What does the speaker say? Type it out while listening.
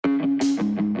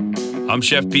I'm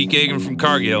Chef Pete Geoghegan from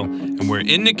Cargill, and we're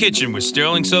in the kitchen with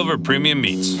Sterling Silver Premium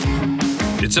Meats.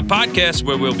 It's a podcast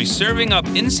where we'll be serving up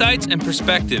insights and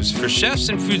perspectives for chefs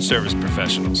and food service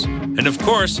professionals. And of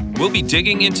course, we'll be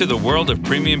digging into the world of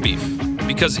premium beef.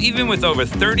 Because even with over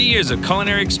 30 years of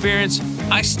culinary experience,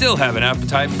 I still have an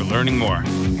appetite for learning more.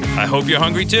 I hope you're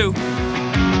hungry too.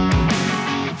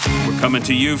 We're coming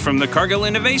to you from the Cargill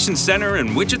Innovation Center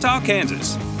in Wichita,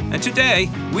 Kansas. And today,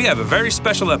 we have a very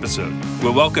special episode.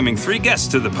 We're welcoming 3 guests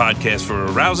to the podcast for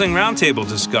a rousing roundtable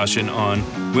discussion on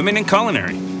women in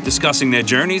culinary, discussing their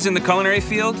journeys in the culinary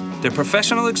field, their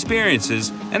professional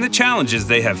experiences, and the challenges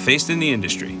they have faced in the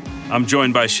industry. I'm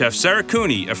joined by Chef Sera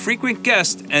Cuni, a frequent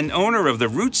guest and owner of the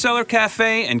Root Cellar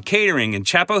Cafe and Catering in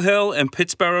Chapel Hill and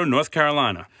Pittsboro, North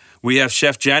Carolina. We have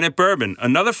Chef Janet Bourbon,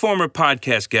 another former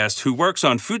podcast guest who works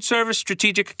on food service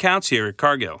strategic accounts here at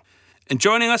Cargill. And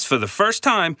joining us for the first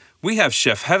time, we have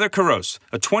Chef Heather Kurosz,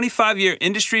 a 25-year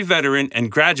industry veteran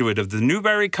and graduate of the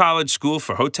Newberry College School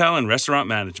for Hotel and Restaurant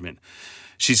Management.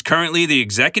 She's currently the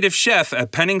executive chef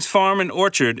at Penning's Farm and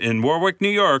Orchard in Warwick, New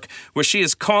York, where she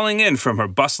is calling in from her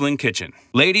bustling kitchen.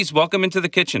 Ladies, welcome into the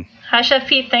kitchen. Hi, Chef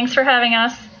Pete. Thanks for having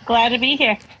us. Glad to be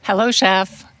here. Hello,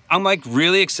 Chef. I'm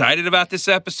really excited about this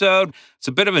episode. It's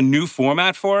a bit of a new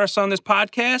format for us on this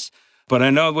podcast, but I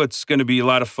know it's going to be a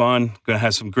lot of fun. Going to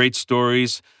have some great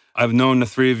stories. I've known the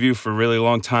 3 of you for a really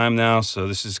long time now, so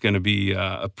this is going to be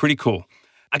pretty cool.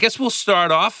 I guess we'll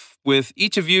start off with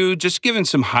each of you just giving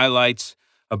some highlights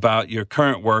about your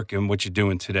current work and what you're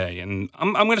doing today. And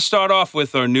I'm going to start off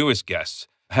with our newest guest,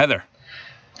 Heather.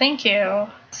 Thank you.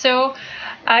 So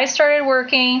I started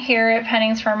working here at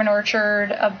Penning's Farm and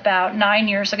Orchard about 9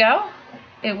 years ago.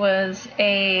 It was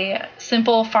a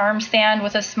simple farm stand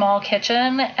with a small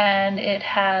kitchen, and it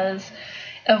has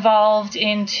evolved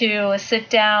into a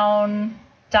sit-down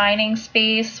dining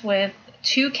space with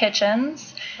 2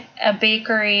 kitchens, a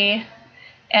bakery,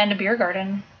 and a beer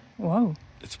garden. Whoa.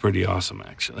 It's pretty awesome,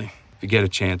 actually. If you get a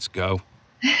chance, go.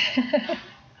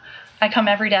 I come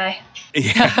every day.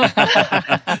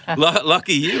 Yeah.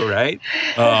 Lucky you, right?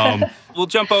 We'll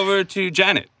jump over to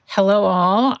Janet. Hello,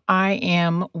 all. I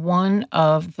am one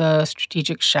of the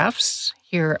strategic chefs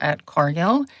here at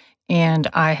Cargill, and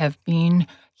I have been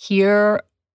here.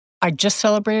 I just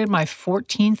celebrated my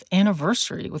 14th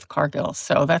anniversary with Cargill,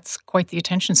 so that's quite the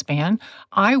attention span.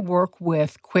 I work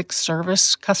with quick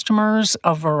service customers,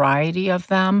 a variety of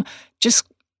them, just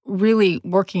really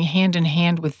working hand in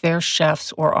hand with their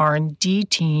chefs or R&D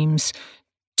teams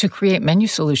to create menu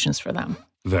solutions for them.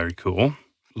 Very cool.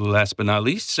 Last but not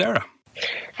least, Sera.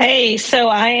 Hey, so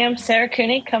I am Sera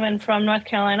Cuni, coming from North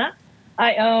Carolina.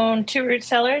 I own 2 root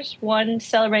cellars, one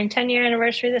celebrating 10-year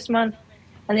anniversary this month,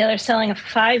 and the other selling a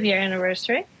 5-year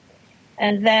anniversary.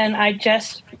 And then I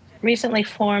just recently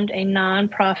formed a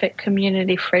nonprofit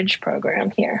community fridge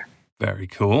program here. Very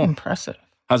cool. Impressive.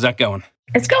 How's that going?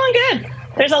 It's going good.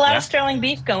 There's a lot of sterling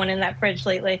beef going in that fridge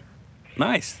lately.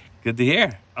 Nice. Good to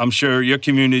hear. I'm sure your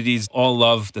communities all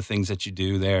love the things that you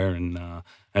do there, and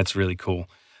that's really cool.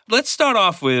 Let's start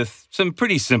off with some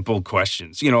pretty simple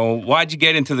questions. Why'd you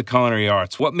get into the culinary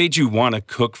arts? What made you want to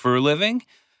cook for a living?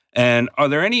 And are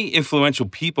there any influential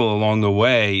people along the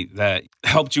way that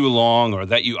helped you along or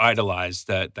that you idolized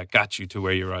that got you to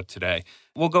where you're at today?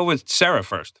 We'll go with Sera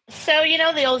first. So,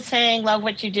 the old saying, love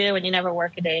what you do and you never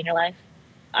work a day in your life.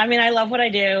 I mean, I love what I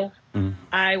do. Mm-hmm.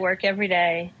 I work every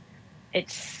day.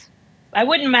 I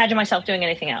wouldn't imagine myself doing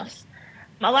anything else.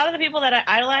 A lot of the people that I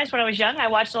idolized when I was young, I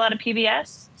watched a lot of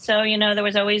PBS. So, there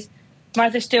was always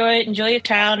Martha Stewart and Julia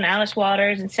Child and Alice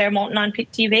Waters and Sarah Moulton on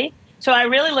TV. So I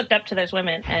really looked up to those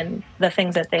women and the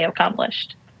things that they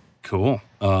accomplished. Cool.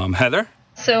 Heather?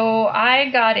 So I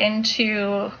got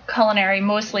into culinary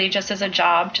mostly just as a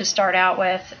job to start out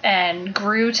with and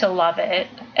grew to love it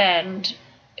and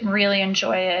really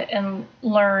enjoy it and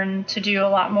learn to do a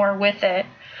lot more with it.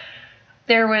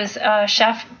 There was a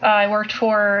chef I worked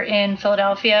for in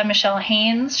Philadelphia, Michelle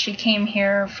Haynes. She came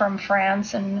here from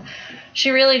France, and she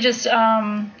really just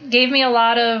gave me a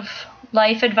lot of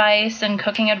life advice and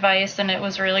cooking advice, and it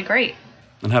was really great.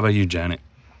 And how about you, Janet?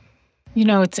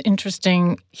 It's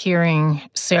interesting hearing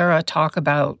Sera talk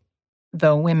about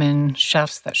the women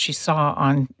chefs that she saw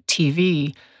on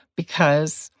TV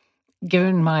because,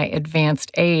 given my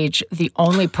advanced age, the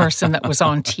only person that was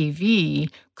on TV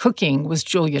cooking was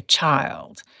Julia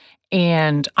Child.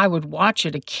 And I would watch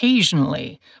it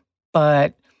occasionally,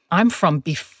 but I'm from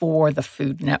before the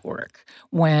Food Network,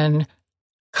 when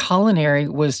culinary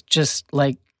was just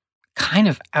kind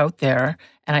of out there,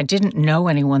 and I didn't know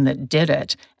anyone that did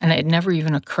it. And it never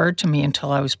even occurred to me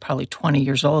until I was probably 20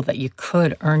 years old that you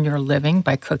could earn your living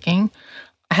by cooking.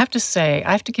 I have to say,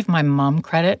 I have to give my mom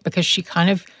credit because she kind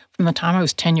of, from the time I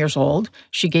was 10 years old,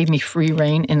 she gave me free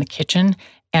rein in the kitchen.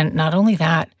 And not only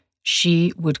that,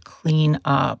 she would clean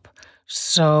up.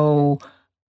 So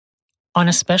on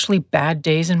especially bad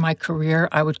days in my career,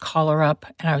 I would call her up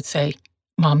and I would say,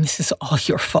 Mom, this is all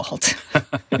your fault.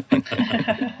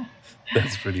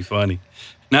 That's pretty funny.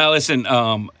 Now, listen,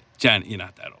 Janet, you're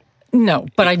not that old. No,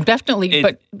 but I definitely,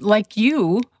 but like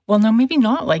you, well, no, maybe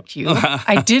not like you.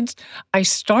 I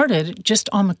started just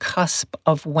on the cusp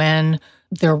of when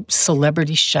their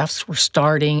celebrity chefs were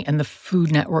starting and the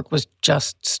Food Network was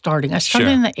just starting. I started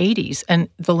in the 80s and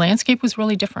the landscape was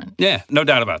really different. Yeah, no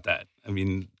doubt about that. I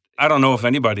mean, I don't know if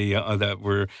anybody that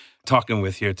we're talking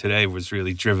with here today was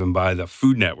really driven by the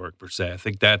Food Network per se. I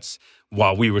think that's,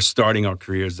 while we were starting our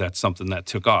careers, that's something that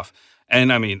took off.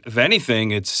 And I mean, if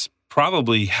anything, it's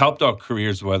probably helped our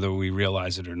careers whether we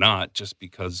realize it or not, just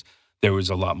because there was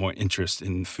a lot more interest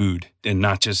in food and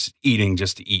not just eating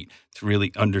just to eat, to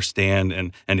really understand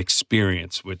and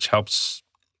experience, which helps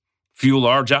fuel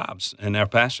our jobs and our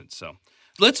passions. So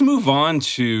let's move on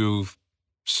to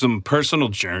some personal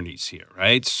journeys here,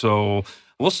 right? So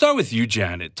we'll start with you,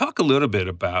 Janet. Talk a little bit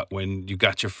about when you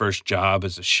got your first job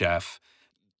as a chef.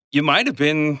 You might have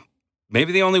been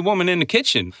maybe the only woman in the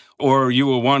kitchen, or you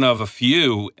were one of a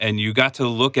few, and you got to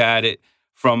look at it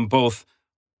from both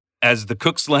as the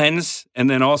cook's lens, and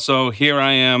then also here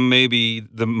I am, maybe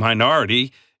the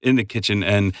minority in the kitchen,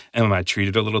 and am I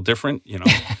treated a little different? You know,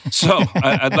 so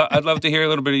I'd love to hear a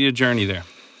little bit of your journey there.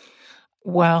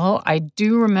 Well, I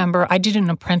do remember I did an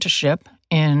apprenticeship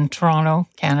in Toronto,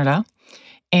 Canada,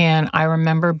 and I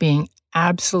remember being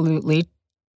absolutely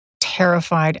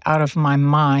terrified out of my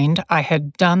mind. I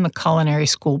had done the culinary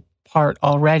school part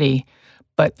already,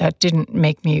 but that didn't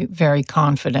make me very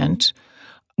confident.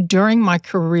 During my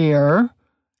career,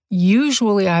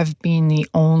 usually I've been the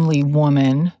only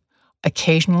woman.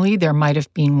 Occasionally there might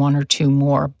have been one or two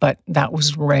more, but that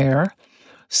was rare.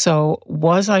 So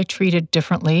was I treated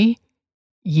differently?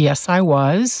 Yes, I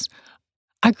was.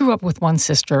 I grew up with one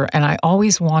sister, and I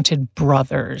always wanted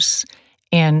brothers.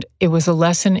 And it was a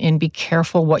lesson in be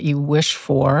careful what you wish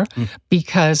for,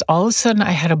 because all of a sudden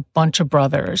I had a bunch of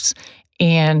brothers,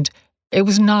 and it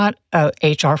was not a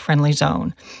HR-friendly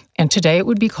zone. And today it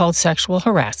would be called sexual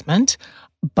harassment,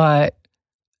 but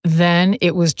then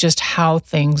it was just how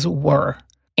things were.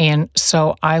 And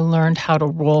so I learned how to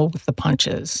roll with the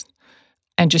punches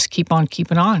and just keep on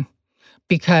keeping on,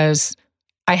 because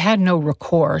I had no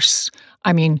recourse.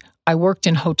 I mean, I worked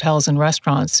in hotels and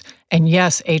restaurants, and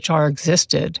yes, HR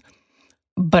existed,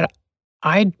 but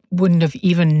I wouldn't have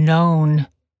even known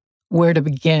where to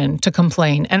begin to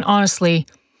complain. And honestly,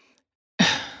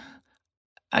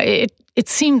 it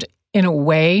seemed in a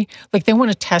way like they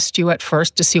want to test you at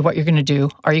first to see what you're going to do.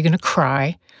 Are you going to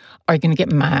cry? Are you going to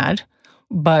get mad?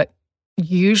 But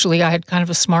usually I had kind of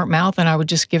a smart mouth and I would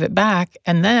just give it back,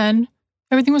 and then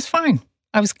everything was fine.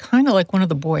 I was kind of like one of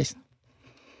the boys.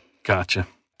 Gotcha.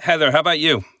 Heather, how about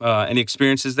you? Any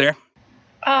experiences there?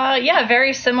 Yeah,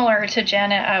 very similar to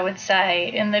Janet, I would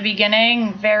say. In the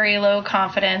beginning, very low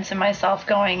confidence in myself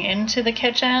going into the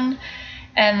kitchen.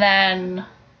 And then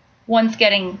once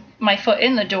getting my foot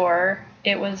in the door,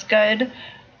 it was good.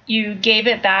 You gave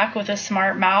it back with a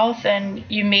smart mouth, and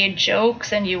you made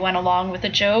jokes and you went along with the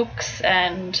jokes.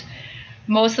 And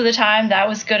most of the time that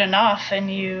was good enough.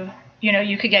 And you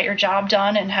could get your job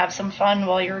done and have some fun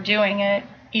while you were doing it,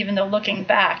 even though looking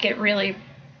back, it really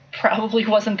probably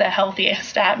wasn't the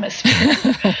healthiest atmosphere,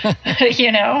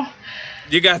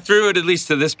 You got through it at least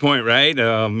to this point, right?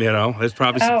 There's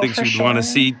probably some things you'd want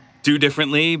to do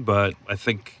differently, but I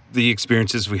think the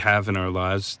experiences we have in our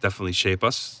lives definitely shape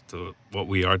us to what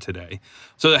we are today.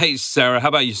 So, hey, Sarah, how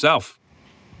about yourself?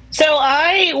 So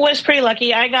I was pretty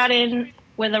lucky. I got in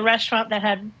with a restaurant that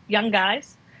had young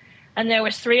guys, and there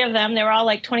was 3 of them. They were all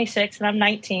like 26, and I'm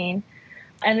 19.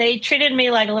 And they treated me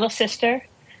like a little sister.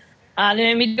 They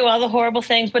made me do all the horrible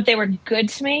things, but they were good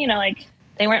to me.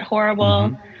 They weren't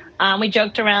horrible. We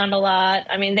joked around a lot.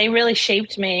 I mean, they really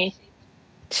shaped me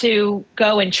to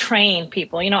go and train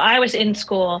people. I was in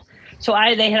school, so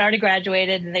they had already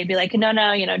graduated, and they'd be like,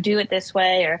 no, do it this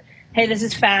way, or hey, this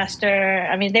is faster.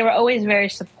 I mean, they were always very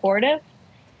supportive.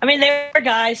 I mean, they were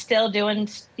guys still doing,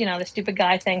 the stupid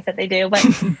guy things that they do. But,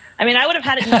 I mean, I would have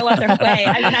had it no other way.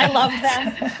 I mean, I love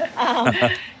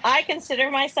them. I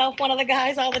consider myself one of the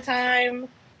guys all the time.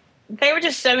 They were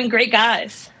just, great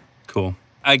guys. Cool.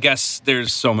 I guess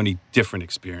there's so many different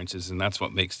experiences, and that's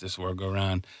what makes this world go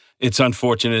round. It's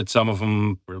unfortunate some of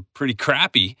them were pretty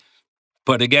crappy.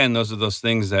 But again, those are those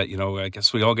things that, I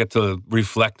guess we all get to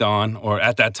reflect on, or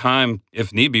at that time,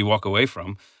 if need be, walk away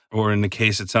from. Or in the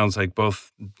case, it sounds like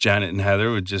both Janet and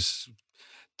Heather would just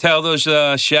tell those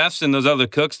chefs and those other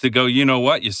cooks to go, you know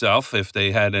what, yourself, if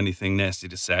they had anything nasty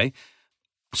to say.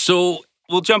 So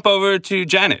we'll jump over to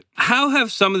Janet. How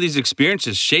have some of these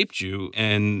experiences shaped you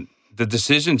and the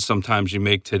decisions sometimes you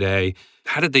make today?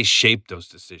 How did they shape those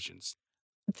decisions?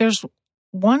 There's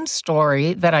one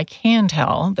story that I can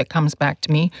tell that comes back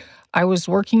to me. I was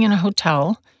working in a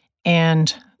hotel,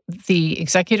 and the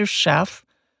executive chef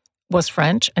was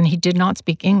French, and he did not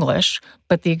speak English,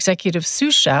 but the executive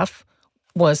sous chef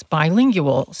was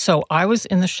bilingual. So I was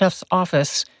in the chef's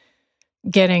office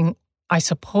getting, I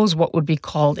suppose, what would be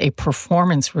called a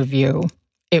performance review.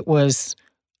 It was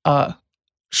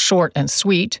short and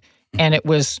sweet, and it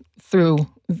was through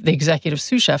the executive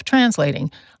sous chef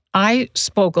translating. I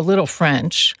spoke a little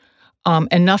French,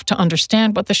 enough to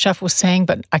understand what the chef was saying,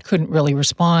 but I couldn't really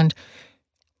respond.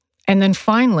 And then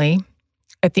finally,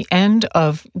 at the end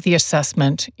of the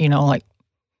assessment, like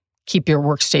keep your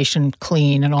workstation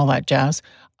clean and all that jazz,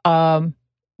 the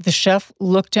chef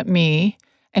looked at me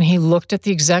and he looked at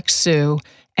the exec sous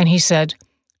and he said,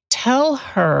 tell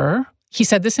her, he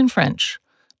said this in French,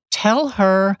 tell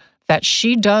her that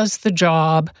she does the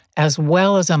job as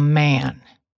well as a man.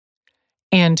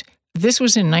 And this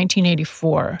was in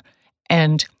 1984.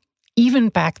 And even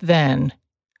back then,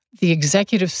 the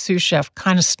executive sous chef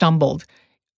kind of stumbled.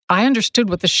 I understood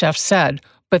what the chef said,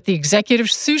 but the executive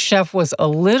sous chef was a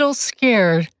little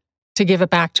scared to give it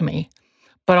back to me.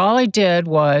 But all I did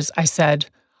was I said,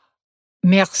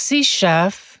 merci,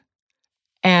 chef,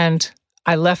 and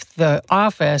I left the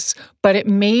office. But it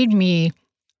made me,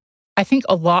 I think,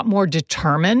 a lot more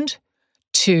determined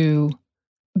to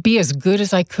be as good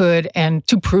as I could and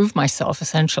to prove myself,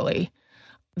 essentially.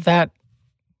 That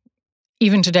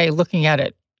even today, looking at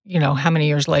it, how many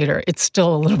years later, it's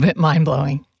still a little bit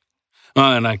mind-blowing.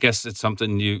 And I guess it's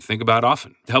something you think about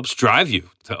often. It helps drive you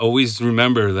to always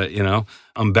remember that,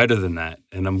 I'm better than that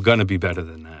and I'm going to be better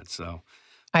than that. So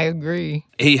I agree.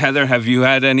 Hey, Heather, have you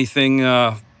had anything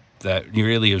that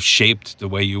really has shaped the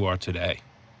way you are today?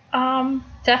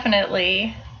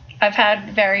 Definitely. I've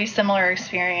had very similar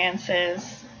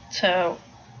experiences to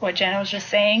what Jenna was just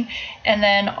saying. And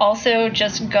then also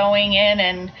just going in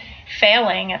and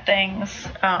failing at things.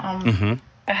 I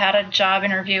had a job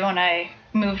interview when I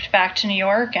moved back to New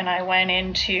York, and I went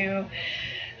into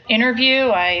interview.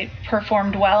 I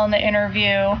performed well in the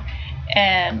interview,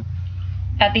 and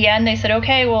at the end they said,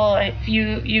 okay, well, if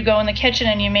you go in the kitchen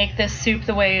and you make this soup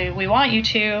the way we want you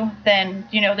to, then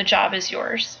the job is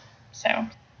yours. So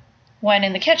went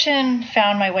in the kitchen,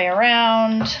 found my way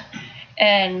around,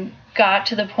 and got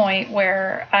to the point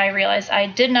where I realized I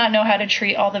did not know how to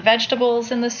treat all the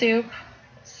vegetables in the soup.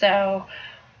 So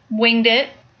winged it,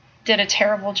 did a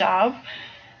terrible job.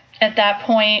 At that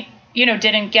point,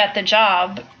 didn't get the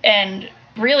job and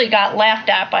really got laughed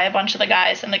at by a bunch of the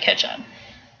guys in the kitchen.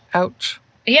 Ouch.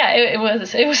 Yeah, it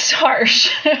was harsh,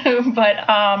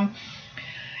 but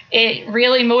it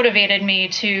really motivated me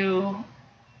to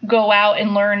go out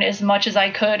and learn as much as I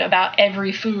could about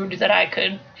every food that I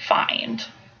could find.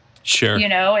 Sure.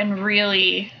 And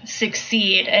really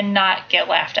succeed and not get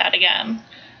laughed at again.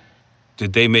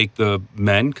 Did they make the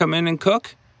men come in and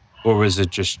cook? Or was it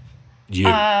just you?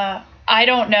 I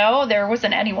don't know. There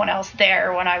wasn't anyone else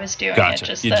there when I was doing it.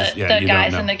 Just the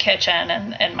guys in the kitchen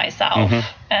and myself.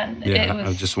 And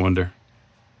I just wonder.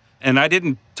 And I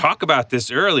didn't talk about this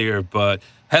earlier, but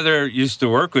Heather used to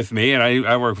work with me, and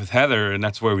I work with Heather, and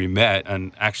that's where we met.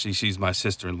 And actually, she's my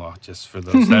sister-in-law, just for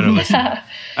those that are listening.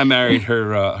 I married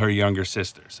her younger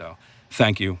sister, so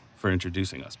thank you for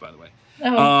introducing us, by the way.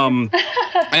 Oh.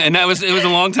 And it was a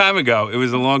long time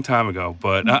ago.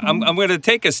 But I'm going to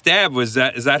take a stab. Is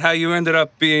that how you ended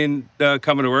up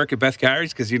coming to work at Beth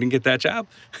Carey's, because you didn't get that job?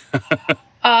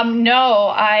 No,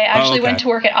 I actually went to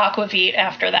work at Aquavit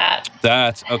after that.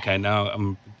 That's okay.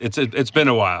 Now it's been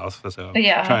a while, so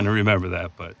I'm trying to remember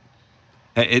that, but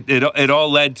it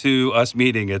all led to us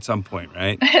meeting at some point,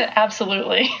 right?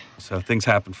 Absolutely. So things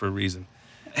happen for a reason.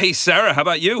 Hey, Sarah, how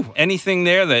about you? Anything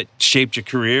there that shaped your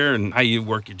career and how you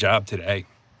work your job today?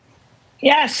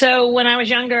 Yeah, so when I was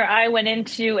younger, I went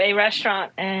into a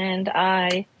restaurant and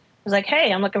I was like,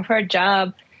 hey, I'm looking for a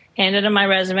job. Handed him my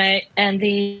resume, and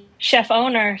the chef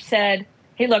owner said,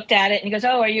 he looked at it and he goes,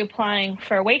 oh, are you applying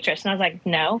for a waitress? And I was like,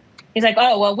 no. He's like,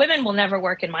 oh, well, women will never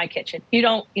work in my kitchen. You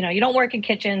don't work in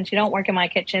kitchens. You don't work in my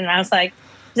kitchen. And I was like,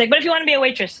 he's like, but if you want to be a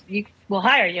waitress, we'll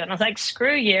hire you. And I was like,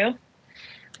 screw you.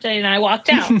 So, I walked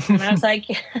out and I was like,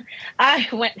 I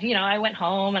went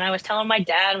home and I was telling my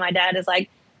dad, and my dad is like,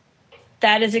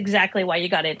 that is exactly why you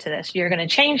got into this. You're going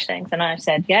to change things. And I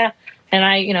said, yeah. And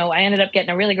I ended up getting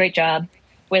a really great job.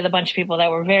 with a bunch of people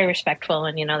that were very respectful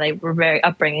and, they were very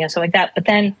upbringing and stuff like that. But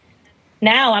then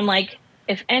now I'm like,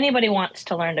 if anybody wants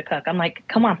to learn to cook, I'm like,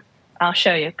 come on, I'll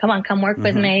show you. Come on, come work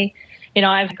with me.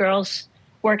 I have girls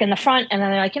work in the front and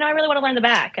then they're like, I really want to learn the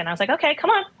back. And I was like, okay, come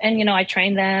on. And, I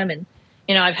train them. And,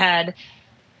 I've had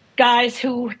guys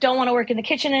who don't want to work in the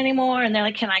kitchen anymore. And they're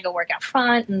like, can I go work out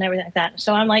front and everything like that.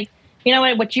 So I'm like,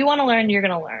 what you want to learn, you're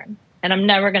going to learn. And I'm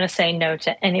never going to say no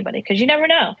to anybody because you never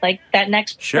know. Like that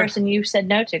next person you said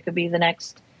no to could be the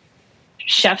next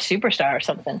chef superstar or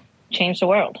something. Change the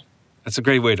world. That's a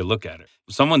great way to look at it.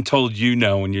 Someone told you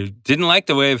no and you didn't like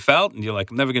the way it felt and you're like,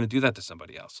 I'm never going to do that to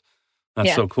somebody else.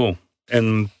 That's so cool.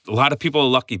 And a lot of people are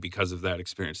lucky because of that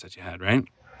experience that you had, right?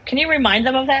 Can you remind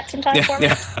them of that sometime for me?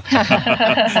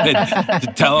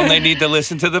 Tell them they need to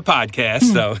listen to the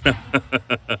podcast. So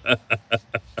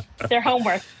their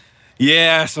homework.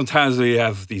 Yeah, sometimes we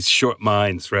have these short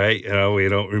minds, right? We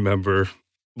don't remember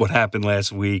what happened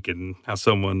last week and how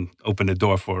someone opened the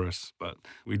door for us, but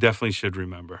we definitely should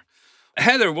remember.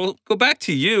 Heather, we'll go back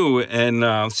to you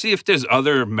and see if there's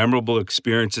other memorable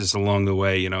experiences along the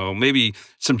way, maybe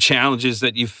some challenges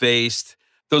that you faced,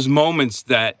 those moments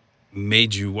that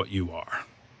made you what you are.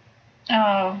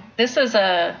 Oh, this is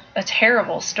a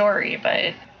terrible story,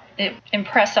 but it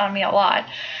impressed on me a lot.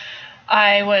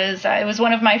 It was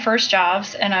one of my first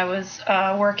jobs, and I was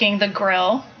working the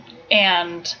grill,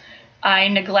 and I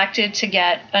neglected to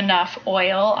get enough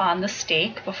oil on the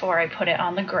steak before I put it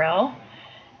on the grill.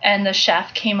 And the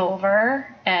chef came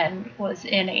over and was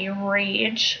in a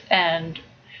rage and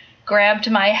grabbed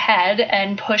my head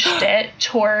and pushed it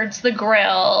towards the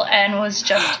grill and was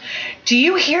just, do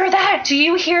you hear that? Do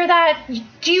you hear that?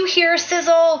 Do you hear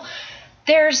sizzle?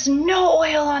 There's no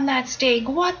oil on that steak.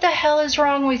 What the hell is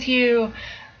wrong with you?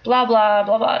 Blah, blah,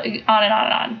 blah, blah, on and on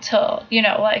and on till,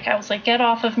 I was like, get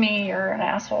off of me, you're an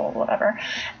asshole, whatever.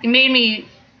 It made me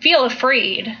feel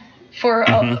afraid for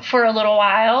a little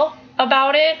while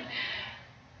about it.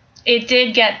 It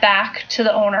did get back to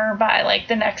the owner by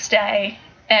the next day,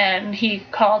 and he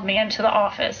called me into the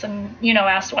office and,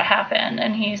 asked what happened.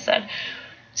 And he said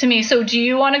to me, so do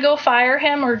you want to go fire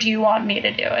him or do you want me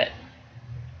to do it?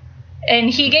 And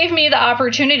he gave me the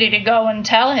opportunity to go and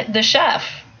tell the chef,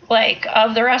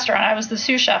 of the restaurant. I was the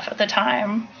sous chef at the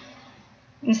time,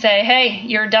 and say, hey,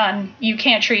 you're done. You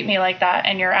can't treat me like that,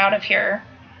 and you're out of here.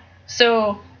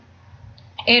 So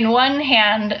in one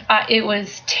hand, it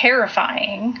was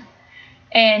terrifying.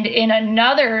 And in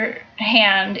another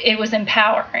hand, it was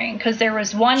empowering because there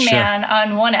was one man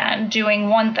on one end doing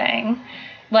one thing,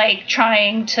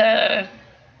 trying to,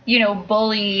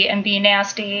 bully and be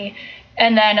nasty.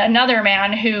 And then another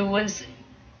man who was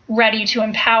ready to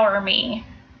empower me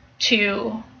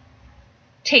to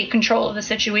take control of the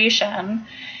situation.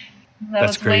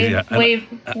 That's crazy.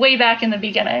 Way back in the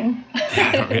beginning.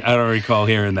 I don't recall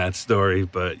hearing that story,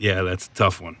 but yeah, that's a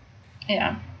tough one.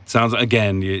 Yeah. Sounds,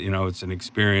 again, it's an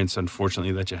experience,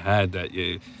 unfortunately, that you had that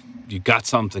you got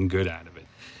something good out of it.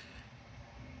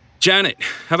 Janet,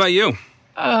 how about you?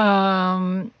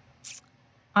 I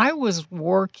was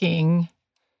working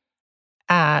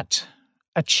at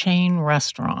a chain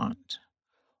restaurant,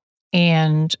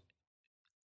 and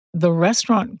the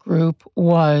restaurant group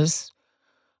was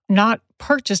not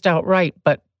purchased outright,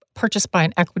 but purchased by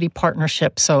an equity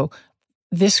partnership. So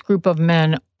this group of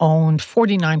men owned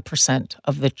 49%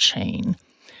 of the chain.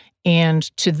 And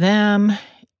to them,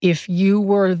 if you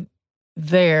were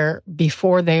there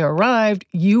before they arrived,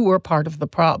 you were part of the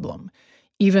problem.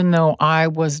 Even though I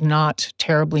was not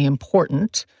terribly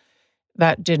important,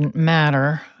 that didn't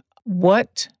matter.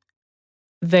 What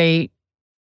they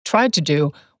tried to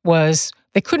do was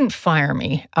they couldn't fire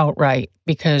me outright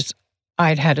because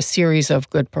I'd had a series of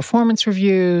good performance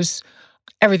reviews.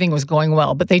 Everything was going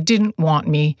well, but they didn't want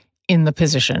me in the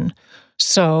position.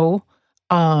 So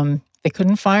they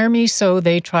couldn't fire me, so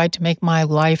they tried to make my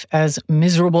life as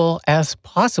miserable as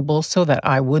possible so that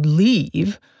I would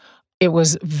leave. It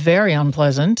was very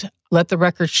unpleasant. Let the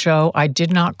record show I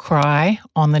did not cry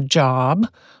on the job,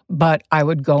 but I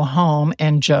would go home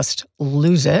and just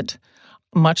lose it,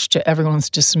 much to everyone's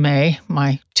dismay,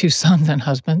 my two sons and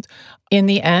husband. In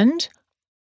the end,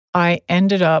 I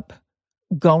ended up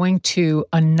going to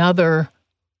another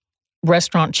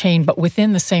restaurant chain, but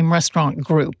within the same restaurant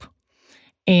group.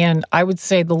 And I would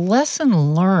say the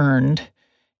lesson learned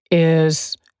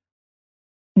is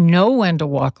know when to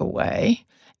walk away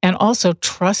and also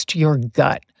trust your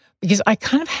gut. Because I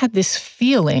kind of had this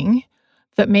feeling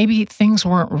that maybe things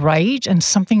weren't right and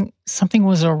something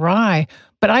was awry,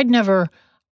 but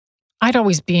I'd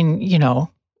always been,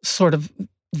 sort of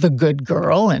the good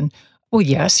girl and, well,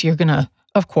 yes, you're going to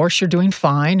of course, you're doing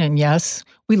fine. And yes,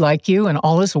 we like you and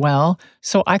all is well.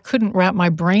 So I couldn't wrap my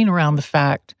brain around the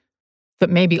fact that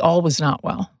maybe all was not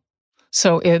well.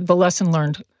 So the lesson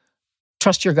learned,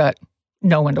 trust your gut,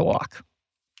 know when to walk.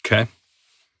 Okay.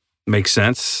 Makes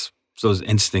sense. It's those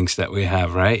instincts that we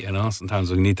have, right?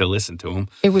 Sometimes we need to listen to them.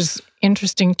 It was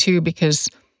interesting, too, because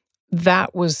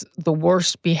that was the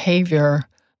worst behavior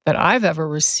that I've ever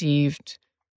received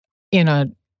in a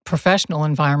professional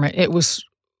environment.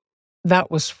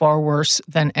 That was far worse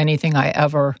than anything I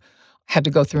ever had to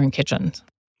go through in kitchens.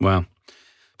 Wow.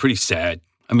 Pretty sad.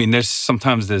 I mean,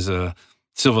 sometimes there's a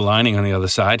silver lining on the other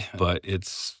side, but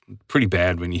it's pretty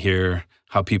bad when you hear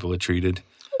how people are treated.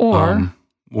 Or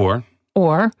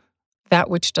that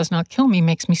which does not kill me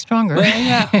makes me stronger. Well,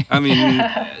 yeah. I mean,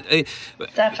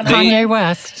 Definitely. Kanye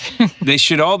West. They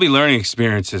should all be learning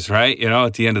experiences, right?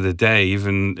 At the end of the day,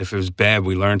 even if it was bad,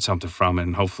 we learned something from it,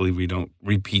 and hopefully we don't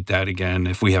repeat that again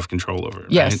if we have control over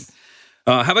it. Yes.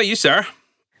 Right? How about you, Sarah?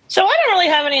 So I don't really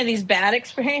have any of these bad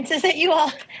experiences that you all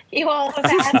have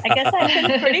had. I guess I've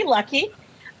been pretty lucky,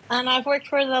 and I've worked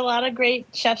for a lot of great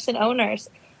chefs and owners.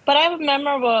 But I have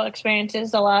memorable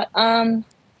experiences a lot.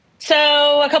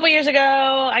 So a couple years ago,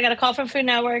 I got a call from Food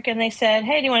Network, and they said,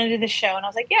 "Hey, do you want to do this show?" And I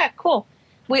was like, "Yeah, cool."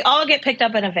 We all get picked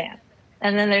up in a van,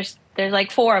 and then there's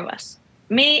like 4 of us,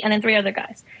 me, and then 3 other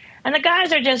guys. And the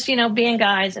guys are just, being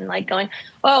guys and like going,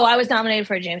 "Oh, I was nominated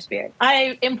for a James Beard.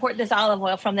 I import this olive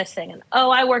oil from this thing, and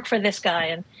oh, I work for this guy,"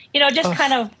 and just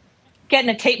kind of getting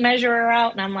a tape measure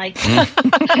out, and I'm like.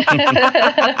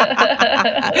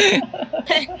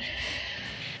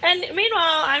 And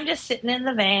meanwhile, I'm just sitting in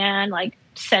the van, like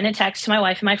sending texts to my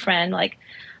wife and my friend, like,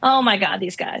 "Oh my God,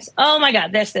 these guys. Oh my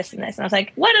God, this, and this." And I was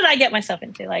like, what did I get myself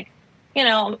into? Like,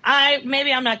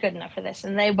 maybe I'm not good enough for this.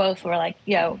 And they both were like,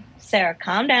 "Yo, Sarah,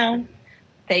 calm down.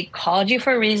 They called you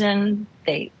for a reason.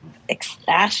 They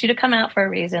asked you to come out for a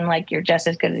reason. Like, you're just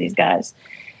as good as these guys."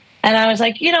 And I was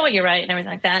like, "You know what? You're right," and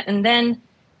everything like that. And then,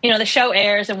 the show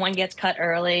airs and one gets cut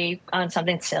early on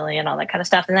something silly and all that kind of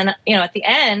stuff. And then, at the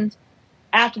end,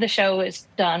 after the show is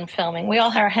done filming, we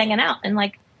all are hanging out, and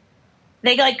like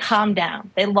they like calmed down.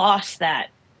 They lost that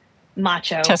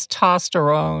macho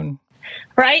testosterone,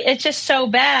 right? It's just so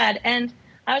bad. And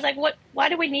I was like, "What? Why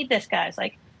do we need this, guys?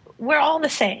 Like, we're all the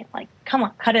same. Like, come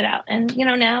on, cut it out." And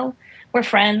now we're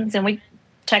friends, and we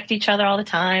text each other all the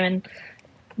time, and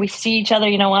we see each other,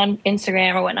 on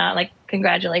Instagram or whatnot. Like,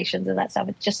 congratulations and that stuff.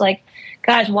 It's just like,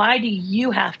 guys, why do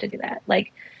you have to do that?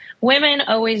 Like, women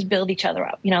always build each other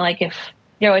up. Like if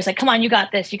they're always like, "Come on, you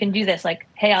got this. You can do this." Like,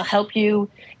 "Hey, I'll help you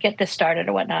get this started,"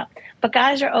 or whatnot. But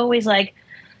guys are always like,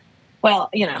 "Well,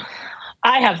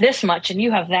 I have this much and you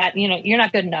have that. You're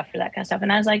not good enough for that kind of stuff."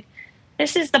 And I was like,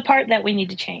 this is the part that we need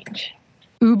to change.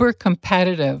 Uber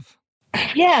competitive.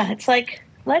 Yeah, it's like,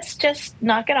 let's just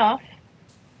knock it off.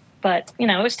 But, it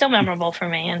was still memorable for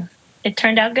me, and it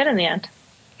turned out good in the end.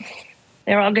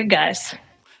 They were all good guys.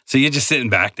 So you're just sitting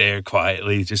back there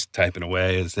quietly, just typing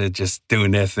away as they're just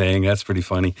doing their thing. That's pretty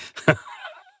funny.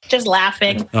 Just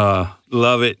laughing.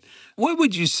 Love it. What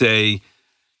would you say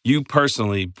you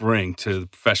personally bring to the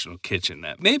professional kitchen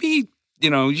that maybe,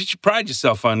 you should pride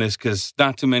yourself on this because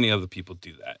not too many other people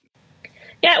do that?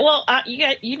 Yeah, well,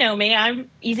 you know me.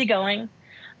 I'm easygoing.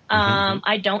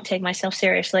 I don't take myself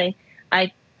seriously.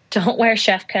 I don't wear a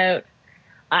chef coat.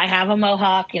 I have a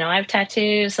mohawk. I have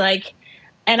tattoos.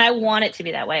 And I want it to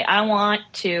be that way. I want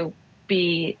to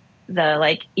be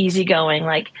the easygoing.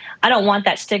 I don't want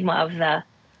that stigma of the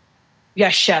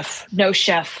yes chef, no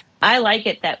chef. I like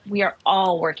it that we are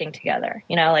all working together.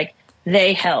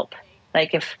 They help.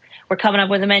 If we're coming up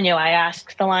with a menu, I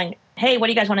ask the line, "Hey, what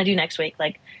do you guys want to do next week?"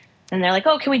 And they're like,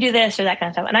 "Oh, can we do this or that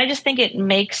kind of stuff?" And I just think it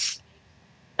makes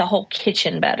the whole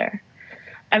kitchen better.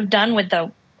 I've done with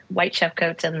the white chef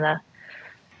coats and the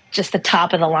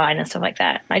top of the line and stuff like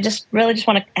that. I just really just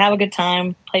want to have a good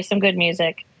time, play some good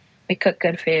music. We cook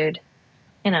good food,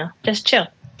 just chill.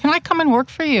 Can I come and work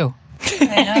for you?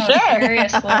 I know, sure.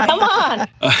 seriously. Come on.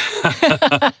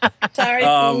 Sorry.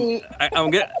 I'm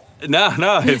good.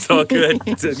 No, it's all good.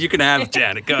 You can have it,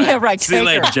 Janet. Go ahead. Yeah, right. See you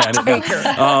later, Janet.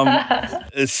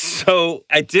 So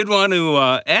I did want to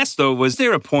ask, though, was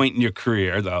there a point in your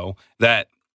career, though, that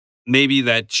maybe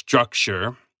that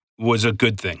structure was a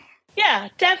good thing? Yeah,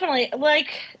 definitely.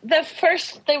 The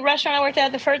restaurant I worked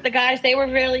at, the guys, they were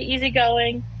really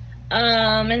easygoing.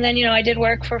 And then, I did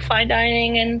work for fine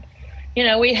dining, and,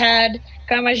 we had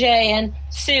Garmager and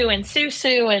Sue and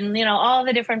Sue and, all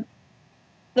the different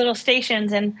little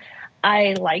stations. And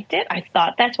I liked it. I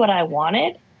thought that's what I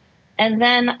wanted. And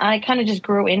then I kind of just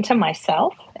grew into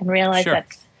myself and realized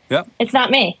it's not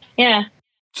me. Yeah.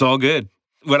 It's all good.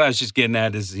 what I was just getting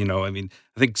at is, I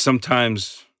think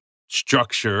sometimes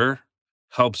structure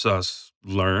helps us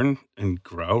learn and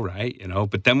grow, right?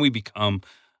 But then we become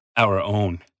our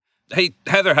own. Hey,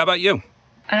 Heather, how about you?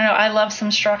 I don't know. I love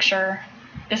some structure.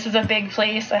 This is a big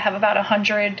place. I have about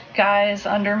 100 guys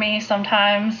under me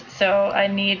sometimes. So I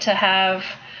need to have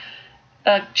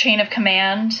a chain of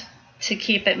command to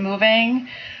keep it moving.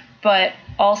 But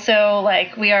also,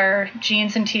 like, we are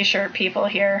jeans and t-shirt people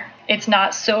here. It's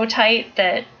not so tight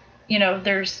that,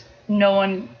 there's no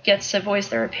one gets to voice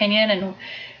their opinion. And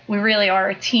we really are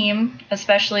a team,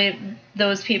 especially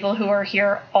those people who are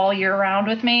here all year round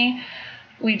with me.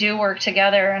 We do work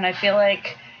together, and I feel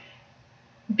like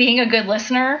being a good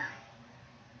listener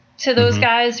to those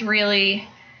guys really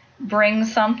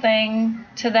brings something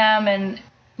to them, and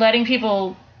letting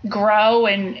people grow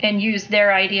and use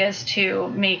their ideas too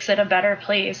makes it a better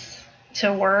place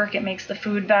to work. It makes the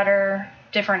food better,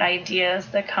 different ideas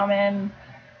that come in.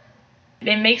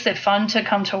 It makes it fun to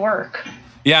come to work.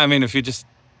 Yeah, if you're just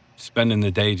spending the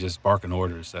day just barking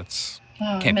orders, that's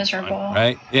can't miserable. Be fun,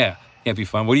 right? Yeah, can't be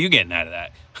fun. What are you getting out of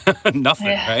that? Nothing,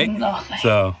 right? Nothing.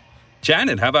 So,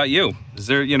 Janet, how about you? Is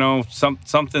there,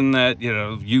 something that,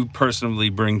 you personally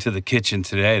bring to the kitchen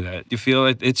today that you feel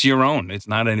it's your own? It's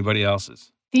not anybody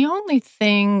else's? The only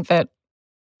thing that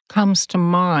comes to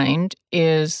mind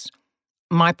is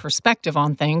my perspective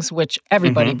on things, which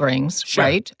everybody brings, Sure.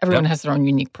 right? Everyone has their own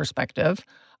unique perspective.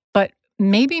 But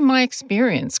maybe my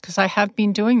experience, because I have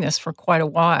been doing this for quite a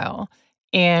while,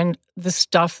 and the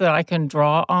stuff that I can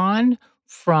draw on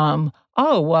from,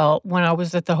 when I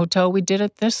was at the hotel, we did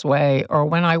it this way. Or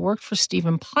when I worked for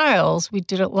Stephen Piles, we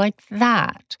did it like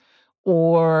that.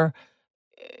 Or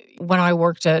when I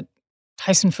worked at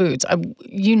Tyson Foods,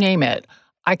 you name it.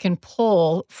 I can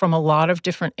pull from a lot of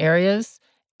different areas.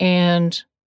 And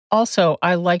also,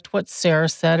 I liked what Sera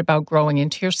said about growing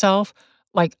into yourself.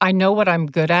 Like, I know what I'm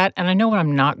good at, and I know what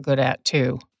I'm not good at,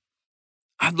 too.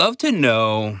 I'd love to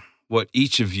know what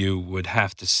each of you would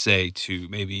have to say to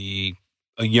maybe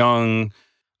a young,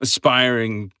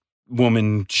 aspiring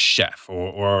woman chef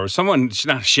or someone, she's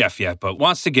not a chef yet, but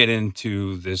wants to get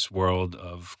into this world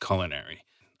of culinary.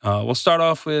 We'll start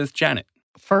off with Janet.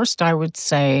 First, I would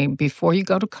say before you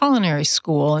go to culinary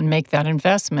school and make that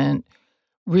investment,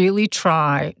 really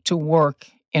try to work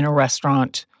in a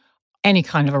restaurant, any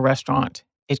kind of a restaurant.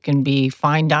 It can be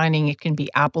fine dining, it can be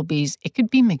Applebee's, it could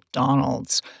be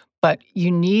McDonald's, but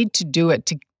you need to do it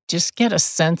to just get a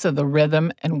sense of the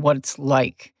rhythm and what it's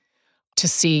like, to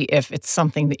see if it's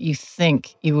something that you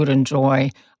think you would enjoy.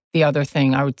 The other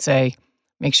thing I would say,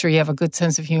 make sure you have a good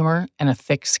sense of humor and a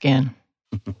thick skin.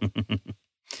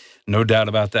 No doubt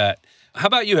about that. How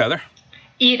about you, Heather?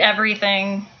 Eat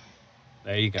everything.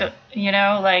 There you go.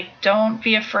 Don't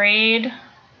be afraid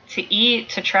to eat,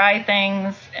 to try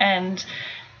things, and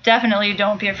definitely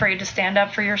don't be afraid to stand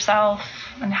up for yourself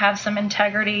and have some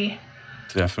integrity.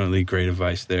 Definitely great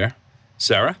advice there.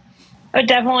 Sera? I would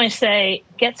definitely say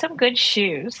get some good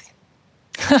shoes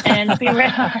and be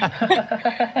ready.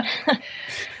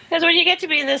 Because when you get to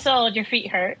be this old, your feet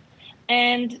hurt.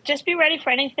 And just be ready for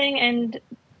anything and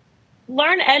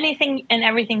learn anything and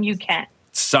everything you can.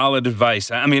 Solid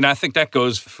advice. I think that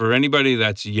goes for anybody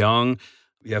that's young.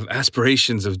 You have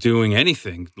aspirations of doing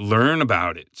anything. Learn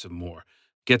about it some more.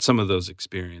 Get some of those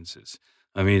experiences.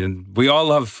 We all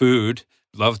love food,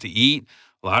 love to eat.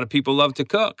 A lot of people love to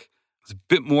cook. There's a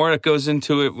bit more that goes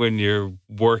into it when you're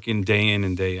working day in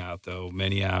and day out, though.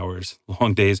 Many hours,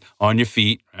 long days, on your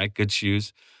feet, right? Good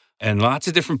shoes. And lots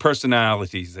of different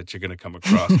personalities that you're going to come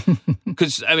across.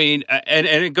 Because, and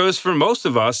it goes for most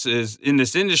of us is in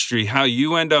this industry, how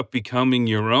you end up becoming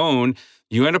your own,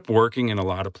 you end up working in a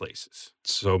lot of places.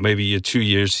 So maybe you're 2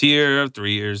 years here,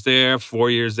 3 years there, 4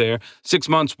 years there, 6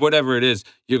 months, whatever it is,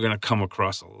 you're going to come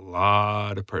across a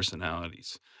lot of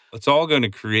personalities. It's all going to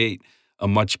create a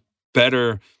much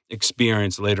better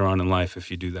experience later on in life if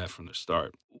you do that from the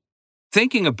start.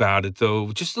 Thinking about it,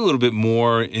 though, just a little bit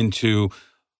more into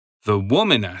the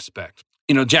woman aspect.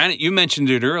 Janet, you mentioned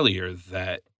it earlier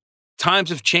that times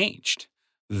have changed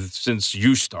since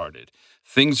you started.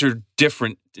 Things are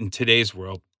different in today's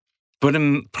world, but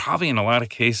probably in a lot of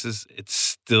cases, it's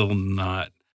still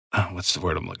not, what's the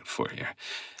word I'm looking for here?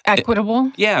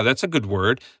 Equitable? Yeah, that's a good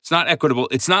word. It's not equitable.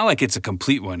 It's not like it's a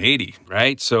complete 180,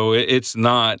 right? So it's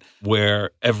not where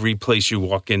every place you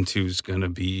walk into is going to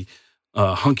be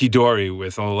hunky-dory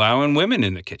with allowing women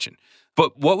in the kitchen.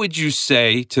 But what would you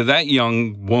say to that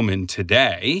young woman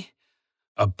today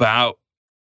about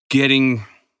getting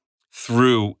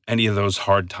through any of those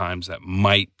hard times that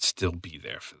might still be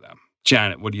there for them?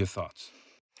 Janet, what are your thoughts?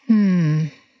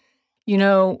 Trying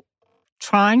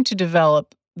to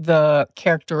develop the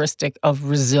characteristic of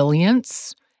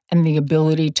resilience and the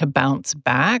ability to bounce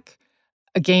back.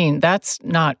 Again, that's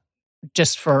not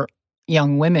just for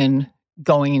young women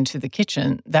going into the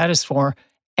kitchen. That is for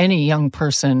any young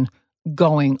person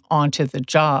going onto the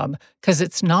job, because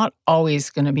it's not always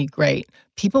going to be great.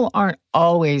 People aren't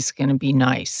always going to be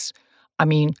nice. I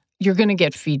mean, you're going to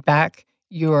get feedback.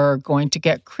 You're going to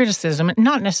get criticism,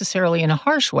 not necessarily in a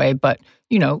harsh way, but,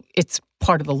 it's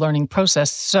part of the learning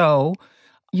process. So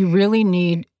you really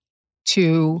need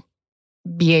to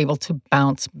be able to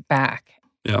bounce back.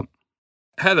 Yeah.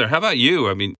 Heather, how about you?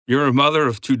 I mean, you're a mother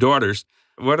of 2 daughters.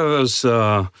 What are those,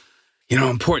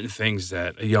 important things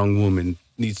that a young woman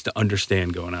needs to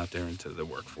understand going out there into the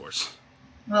workforce?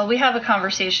 Well, we have a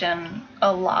conversation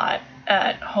a lot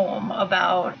at home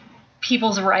about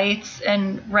people's rights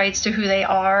and rights to who they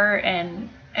are and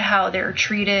how they're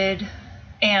treated.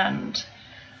 And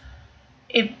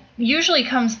it usually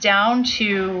comes down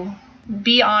to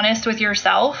be honest with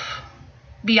yourself,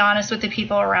 be honest with the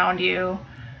people around you,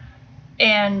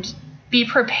 and be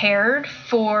prepared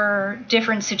for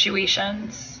different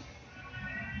situations.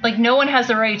 Like, no one has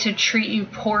the right to treat you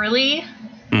poorly,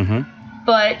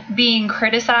 but being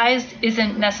criticized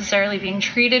isn't necessarily being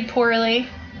treated poorly.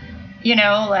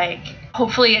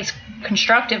 Hopefully it's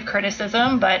constructive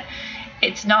criticism, but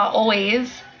it's not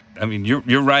always. I mean,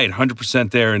 you're right,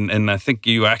 100% there, and I think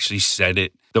you actually said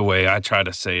it the way I try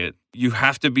to say it. You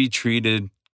have to be treated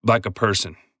like a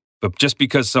person. But just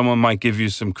because someone might give you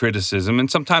some criticism, and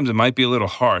sometimes it might be a little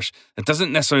harsh, it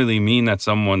doesn't necessarily mean that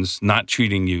someone's not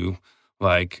treating you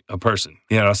like a person.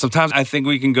 Sometimes I think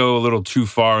we can go a little too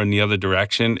far in the other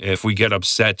direction if we get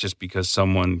upset just because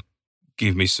someone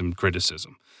gave me some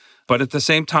criticism. But at the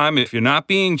same time, if you're not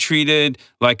being treated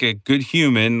like a good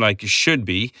human, like you should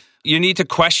be, you need to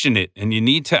question it, and you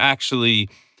need to actually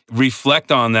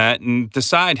reflect on that and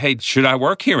decide, hey, should I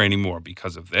work here anymore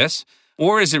because of this?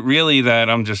 Or is it really that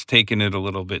I'm just taking it a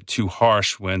little bit too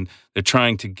harsh when they're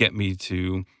trying to get me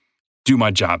to do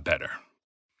my job better?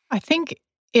 I think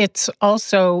it's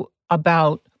also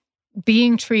about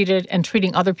being treated and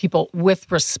treating other people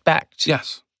with respect.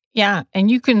 Yes. Yeah,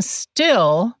 and you can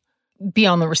still be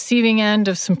on the receiving end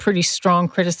of some pretty strong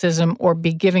criticism or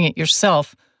be giving it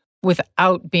yourself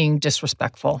without being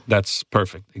disrespectful. That's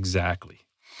perfect. Exactly.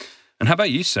 And how about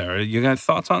you, Sarah? You got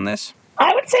thoughts on this?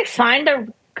 I would say find a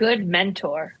good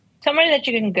mentor, somebody that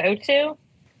you can go to.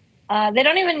 They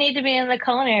don't even need to be in the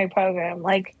culinary program.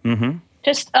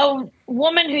 Just a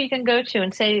woman who you can go to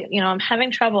and say, I'm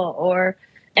having trouble, or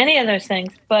any of those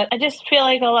things. But I just feel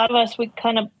like a lot of us, we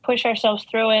kind of push ourselves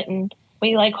through it, and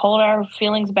we hold our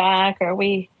feelings back, or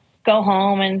we go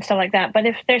home and stuff like that. But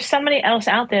if there's somebody else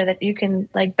out there that you can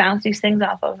bounce these things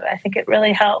off of, I think it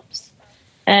really helps.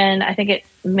 And I think it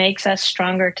makes us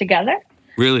stronger together.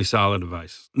 Really solid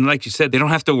advice. And like you said, they don't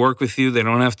have to work with you. They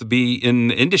don't have to be in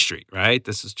the industry, right?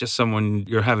 This is just someone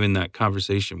you're having that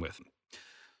conversation with.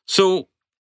 So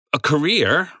a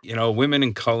career, women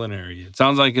in culinary, it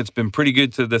sounds like it's been pretty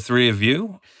good to the 3 of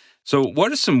you. So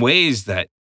what are some ways that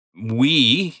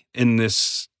we in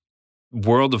this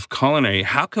world of culinary,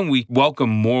 how can we welcome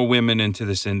more women into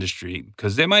this industry?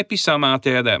 Because there might be some out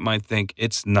there that might think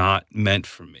it's not meant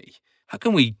for me. How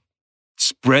can we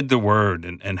spread the word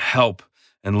and help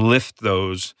and lift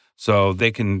those so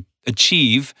they can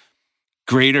achieve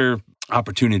greater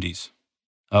opportunities?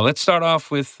 Let's start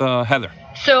off with Heather.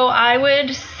 So I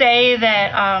would say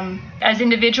that as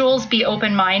individuals, be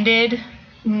open-minded,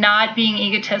 not being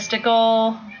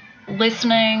egotistical,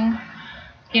 listening.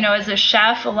 As a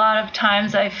chef, a lot of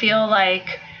times I feel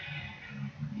like,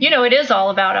 it is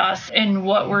all about us and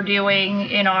what we're doing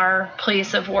in our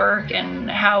place of work and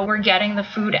how we're getting the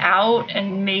food out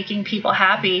and making people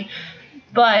happy.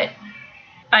 But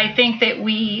I think that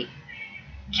we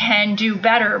can do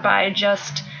better by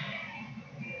just,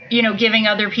 giving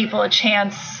other people a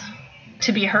chance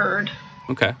to be heard.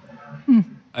 Okay.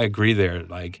 I agree there.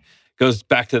 Goes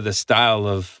back to the style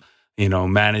of,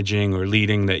 managing or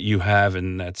leading that you have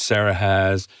and that Sarah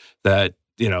has, that,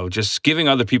 just giving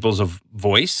other people's a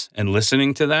voice and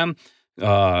listening to them,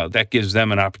 that gives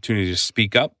them an opportunity to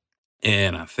speak up.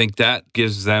 And I think that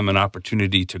gives them an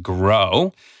opportunity to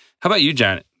grow. How about you,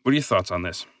 Janet? What are your thoughts on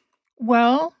this?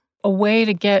 Well, a way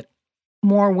to get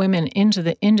more women into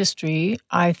the industry,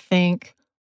 I think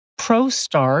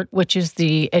ProStart, which is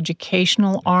the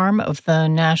educational arm of the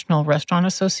National Restaurant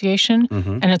Association,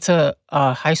 and it's a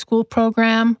high school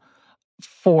program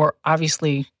for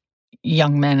obviously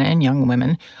young men and young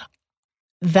women.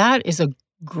 That is a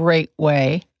great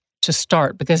way to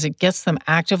start because it gets them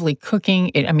actively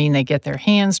cooking. They get their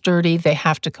hands dirty. They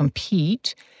have to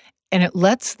compete. And it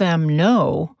lets them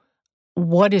know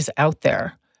what is out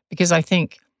there. Because I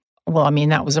think, well, I mean,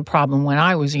 that was a problem when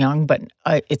I was young, but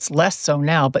it's less so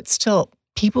now. But still,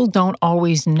 people don't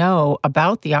always know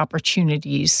about the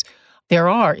opportunities there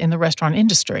are in the restaurant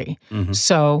industry. Mm-hmm.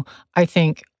 So I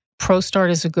think ProStart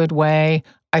is a good way.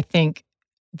 I think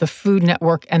the Food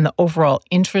Network and the overall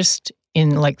interest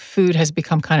in like food has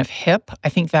become kind of hip. I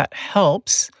think that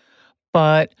helps.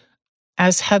 But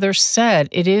as Heather said,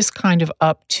 it is kind of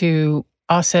up to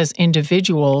us as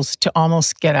individuals to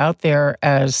almost get out there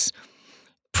as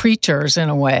preachers in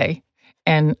a way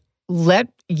and let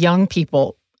young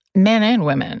people, men and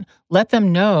women, let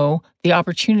them know the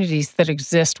opportunities that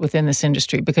exist within this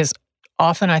industry. Because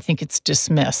often I think it's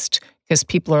dismissed because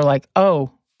people are like,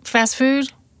 oh, fast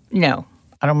food? No,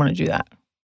 I don't want to do that.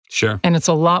 Sure. And it's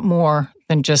a lot more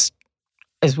than just,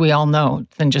 as we all know,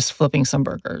 than just flipping some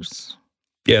burgers.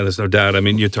 Yeah, there's no doubt. I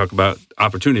mean, you talk about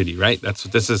opportunity, right? That's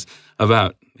what this is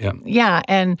about. Yeah. Yeah,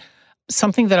 and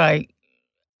something that I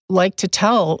like to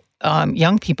tell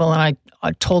young people, and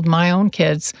I told my own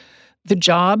kids, the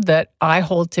job that I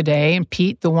hold today, and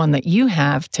Pete, the one that you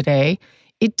have today,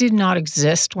 it did not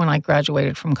exist when I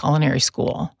graduated from culinary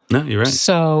school. No, you're right.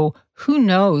 So who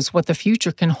knows what the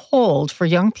future can hold for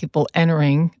young people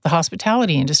entering the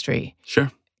hospitality industry?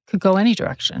 Sure. Could go any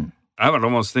direction. I would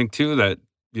almost think, too, that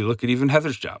you look at even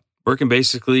Heather's job, working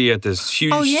basically at this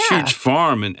huge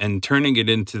farm and turning it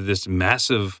into this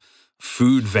massive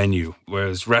food venue,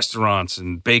 whereas restaurants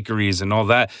and bakeries and all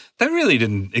that really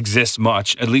didn't exist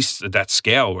much, at least at that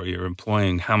scale where you're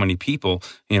employing how many people,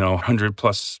 100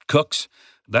 plus cooks.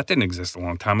 That didn't exist a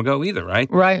long time ago either, right?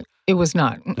 Right. It was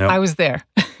not. Yep. I was there.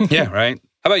 Yeah, right.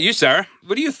 How about you, Sarah?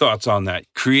 What are your thoughts on that?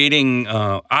 Creating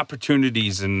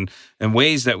opportunities and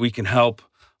ways that we can help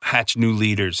hatch new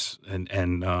leaders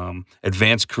and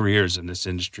advance careers in this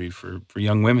industry for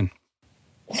young women?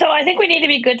 So I think we need to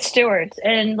be good stewards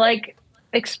and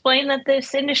explain that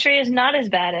this industry is not as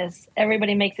bad as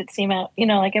everybody makes it seem out.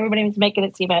 Everybody's making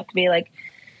it seem out to be like,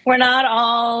 we're not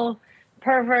all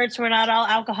perverts. We're not all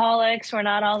alcoholics. We're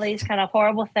not all these kind of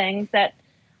horrible things that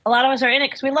a lot of us are in it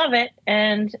because we love it.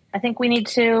 And I think we need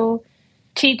to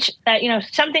teach that,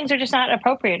 some things are just not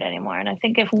appropriate anymore. And I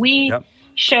think if we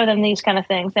show them these kind of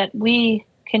things that we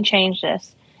can change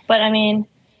this. But I mean,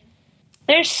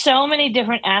 there's so many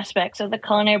different aspects of the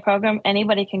culinary program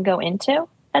anybody can go into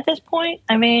at this point.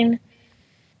 I mean,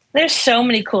 there's so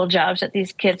many cool jobs that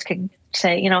these kids could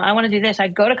say, I want to do this. I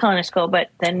go to culinary school, but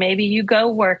then maybe you go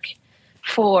work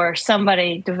for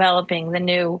somebody developing the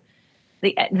new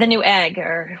egg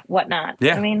or whatnot.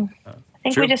 Yeah. I mean, I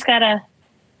think True.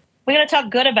 we gotta talk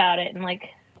good about it. And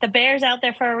the bear's out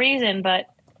there for a reason, but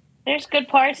there's good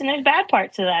parts and there's bad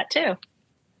parts of that too.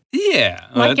 Yeah.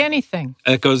 Like anything.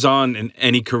 It goes on in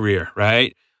any career,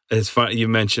 right? It's fun. You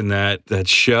mentioned that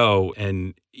show,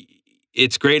 and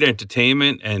it's great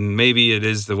entertainment, and maybe it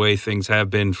is the way things have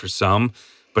been for some,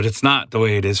 but it's not the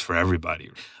way it is for everybody.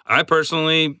 I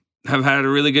personally have had a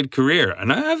really good career,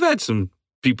 and I've had some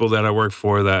people that I worked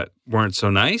for that weren't so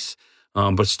nice,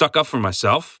 but stuck up for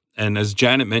myself. And as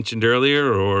Janet mentioned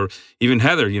earlier, or even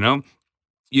Heather,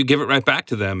 you give it right back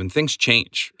to them and things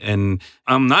change. And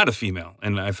I'm not a female,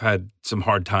 and I've had some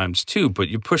hard times too, but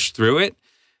you push through it.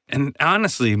 And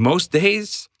honestly, most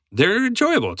days, they're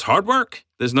enjoyable. It's hard work.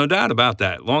 There's no doubt about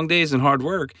that. Long days and hard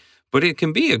work, but it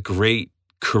can be a great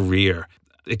career.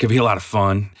 It can be a lot of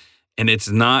fun, and it's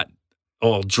not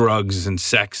all drugs and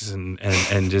sex and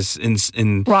just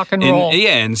in rock and roll.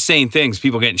 Insane things.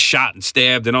 People getting shot and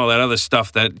stabbed and all that other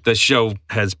stuff that the show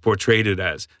has portrayed it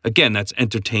as. Again, that's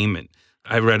entertainment.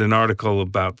 I read an article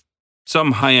about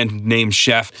some high-end named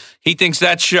chef. He thinks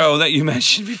that show that you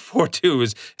mentioned before, too,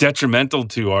 is detrimental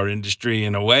to our industry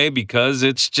in a way because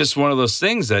it's just one of those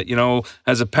things that,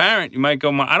 as a parent, you might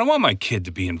go, I don't want my kid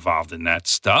to be involved in that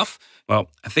stuff. Well,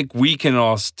 I think we can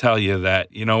all tell you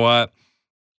that, you know what?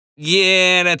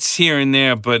 Yeah, that's here and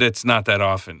there, but it's not that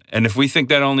often. And if we think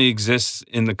that only exists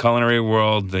in the culinary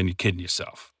world, then you're kidding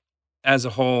yourself. As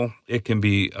a whole, it can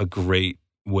be a great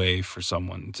way for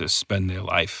someone to spend their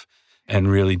life and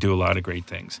really do a lot of great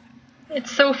things. It's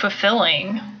so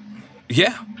fulfilling.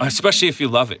 Yeah, especially if you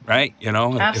love it, right?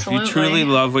 Absolutely. If you truly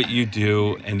love what you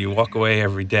do and you walk away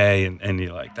every day and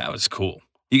you're like, that was cool.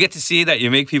 You get to see that you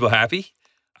make people happy.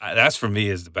 That's for me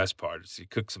is the best part. Is you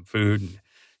cook some food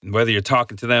and whether you're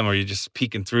talking to them or you're just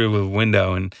peeking through a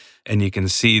window and you can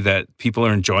see that people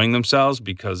are enjoying themselves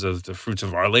because of the fruits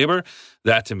of our labor,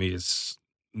 that to me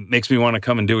makes me want to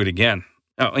come and do it again.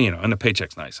 Oh, and the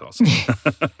paycheck's nice also.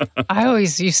 I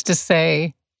always used to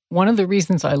say one of the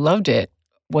reasons I loved it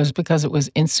was because it was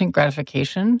instant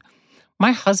gratification.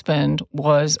 My husband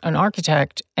was an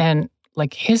architect, and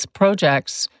his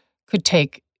projects could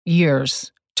take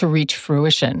years to reach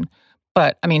fruition.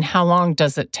 But I mean, how long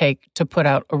does it take to put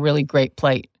out a really great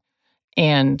plate?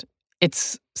 And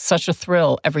it's such a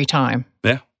thrill every time.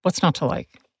 Yeah. What's not to like?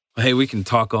 Hey, we can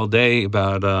talk all day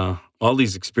about all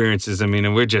these experiences. I mean,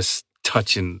 and we're just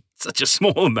touching such a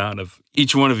small amount of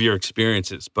each one of your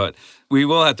experiences, but we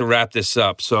will have to wrap this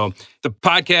up. So the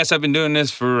podcast, I've been doing this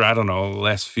for, I don't know, the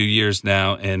last few years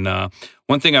now. And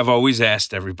one thing I've always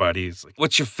asked everybody is, like,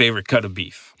 what's your favorite cut of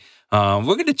beef? We're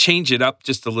going to change it up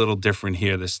just a little different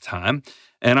here this time.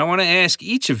 And I want to ask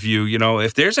each of you,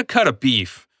 if there's a cut of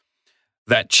beef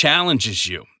that challenges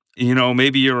you,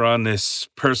 maybe you're on this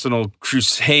personal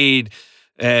crusade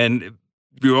and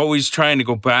you're always trying to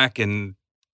go back and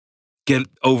get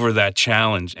over that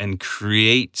challenge and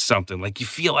create something. Like, you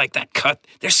feel like that cut,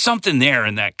 there's something there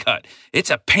in that cut.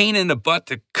 It's a pain in the butt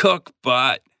to cook,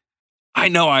 but I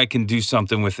know I can do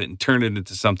something with it and turn it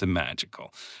into something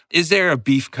magical. Is there a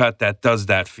beef cut that does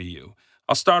that for you?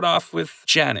 I'll start off with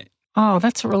Janet. Oh,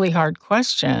 that's a really hard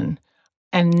question.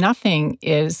 And nothing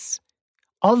is,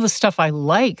 all the stuff I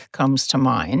like comes to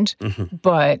mind,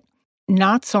 but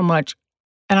not so much.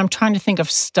 And I'm trying to think of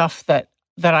stuff that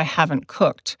I haven't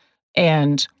cooked.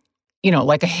 And,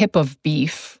 like a hip of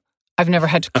beef, I've never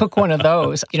had to cook one of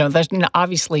those. That's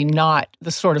obviously not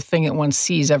the sort of thing that one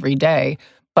sees every day.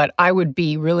 But I would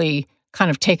be really kind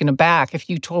of taken aback if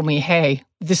you told me, hey,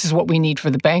 this is what we need for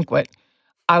the banquet.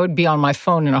 I would be on my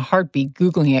phone in a heartbeat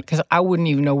Googling it because I wouldn't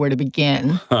even know where to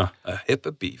begin. A hip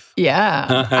of beef.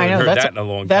 Yeah. I know. Heard that in a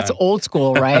long time. That's old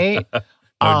school, right? No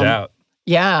doubt.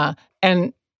 Yeah.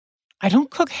 And I don't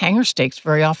cook hanger steaks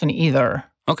very often either.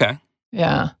 Okay.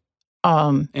 Yeah.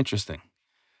 Interesting.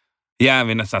 Yeah, I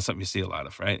mean, that's not something you see a lot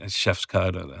of, right? A chef's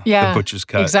cut or the butcher's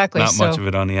cut. Exactly. Not much of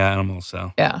it on the animal,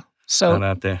 so. Yeah. So not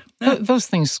out there. Those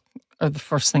things are the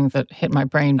first thing that hit my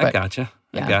brain. But, I gotcha.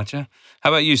 Yeah. I gotcha. How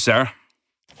about you, Sarah?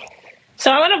 So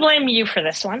I want to blame you for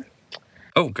this one.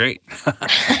 Oh, great.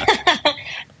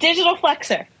 Digital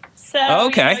flexor. So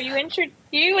okay.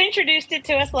 You introduced it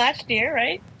to us last year,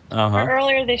 right? Uh-huh. Or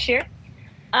earlier this year.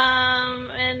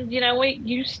 And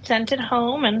you sent it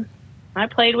home and I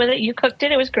played with it. You cooked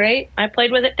it. It was great. I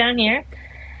played with it down here.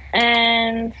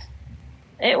 And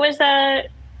it was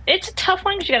it's a tough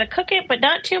one because you got to cook it, but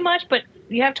not too much, but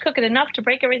you have to cook it enough to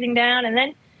break everything down. And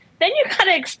then you got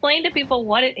to explain to people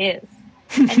what it is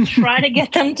and try to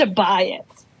get them to buy it.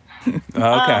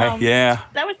 Okay. Yeah.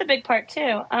 That was the big part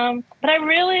too. But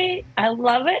I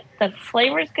love it. The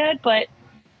flavor's good, but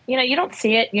you don't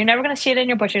see it. You're never going to see it in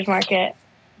your butcher's market.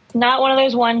 It's not one of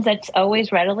those ones that's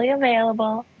always readily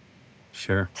available.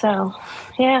 Sure. So,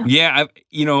 yeah. Yeah,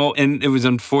 and it was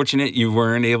unfortunate you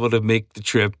weren't able to make the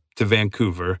trip to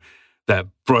Vancouver that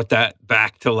brought that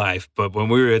back to life. But when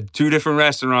we were at two different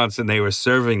restaurants and they were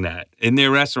serving that in their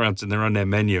restaurants and they're on their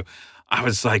menu, I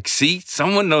was like, see,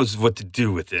 someone knows what to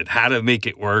do with it, how to make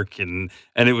it work, and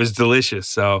it was delicious.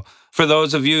 So for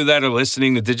those of you that are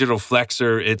listening, the Digital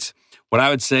Flexor, it's what I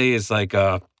would say is like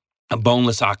a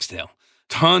boneless oxtail.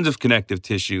 Tons of connective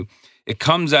tissue. It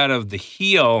comes out of the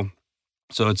heel,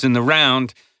 so it's in the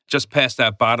round, just past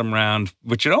that bottom round,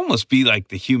 which would almost be like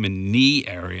the human knee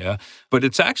area, but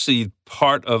it's actually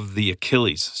part of the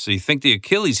Achilles. So you think the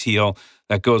Achilles heel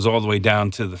that goes all the way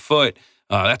down to the foot,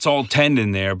 that's all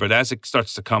tendon there, but as it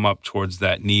starts to come up towards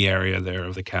that knee area there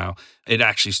of the cow, it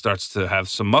actually starts to have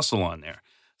some muscle on there.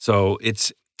 So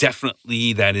it's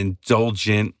definitely that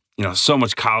indulgent, so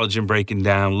much collagen breaking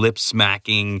down, lip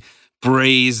smacking,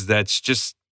 braise that's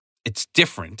just, it's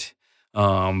different.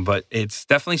 But it's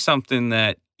definitely something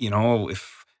that,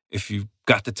 if you've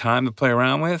got the time to play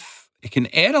around with, it can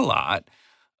add a lot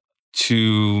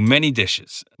to many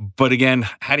dishes. But again,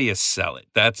 how do you sell it?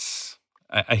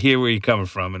 I hear where you're coming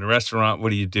from. In a restaurant, what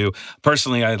do you do?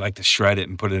 Personally, I like to shred it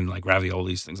and put it in like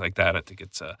raviolis, things like that. I think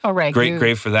it's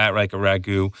great for that, like a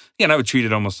ragu. Yeah, and I would treat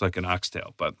it almost like an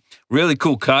oxtail, but really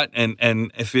cool cut. And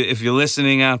if you're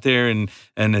listening out there and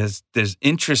there's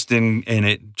interest in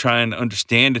it, trying to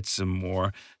understand it some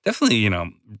more, definitely,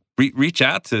 reach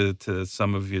out to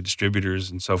some of your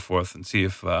distributors and so forth and see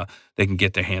if they can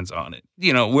get their hands on it.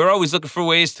 We're always looking for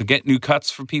ways to get new cuts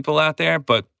for people out there,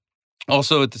 but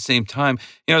also, at the same time,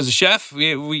 as a chef,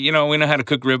 we know how to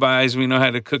cook ribeyes, we know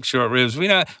how to cook short ribs.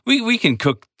 We can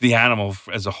cook the animal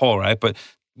as a whole, right? But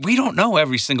we don't know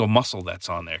every single muscle that's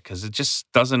on there because it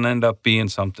just doesn't end up being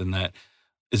something that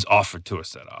is offered to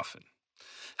us that often.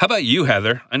 How about you,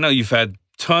 Heather? I know you've had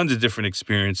tons of different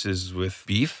experiences with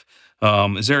beef.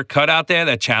 Is there a cut out there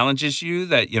that challenges you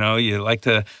that you like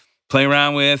to play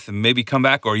around with and maybe come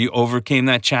back, or you overcame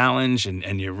that challenge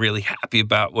and you're really happy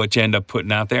about what you end up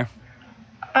putting out there?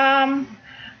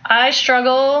 I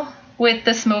struggle with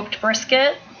the smoked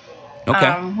brisket.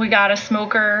 Okay. We got a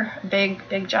smoker, big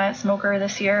giant smoker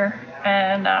this year.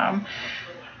 And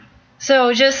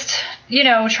so just,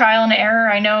 trial and error.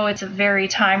 I know it's very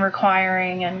time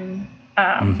requiring, and,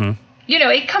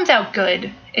 it comes out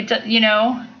good.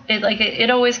 It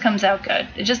always comes out good.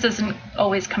 It just doesn't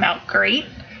always come out great.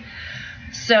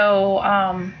 So,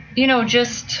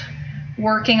 just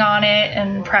working on it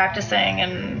and practicing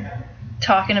and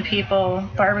talking to people.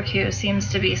 Barbecue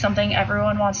seems to be something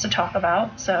everyone wants to talk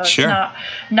about. So Sure.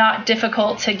 It's not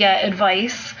difficult to get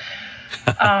advice,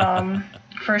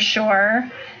 for sure.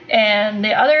 And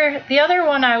the other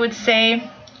one I would say,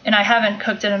 and I haven't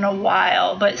cooked it in a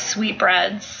while, but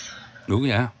sweetbreads. Oh,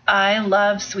 yeah. I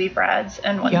love sweetbreads,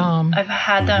 and when Yum. I've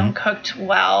had them cooked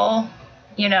well,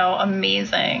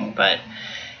 amazing. But,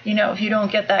 if you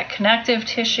don't get that connective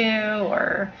tissue,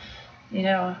 or,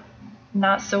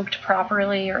 not soaked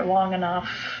properly or long enough,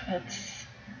 it's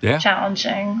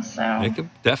challenging. So It could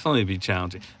definitely be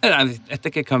challenging. And I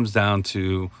think it comes down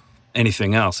to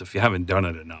anything else. If you haven't done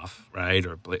it enough, right,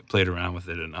 or played around with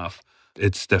it enough,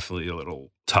 it's definitely a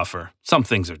little tougher. Some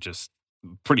things are just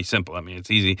pretty simple. I mean,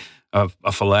 it's easy. A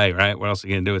filet, right? What else are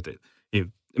you going to do with it?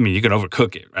 You can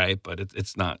overcook it, right? But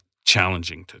it's not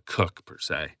challenging to cook per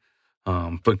se.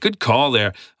 But good call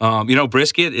there.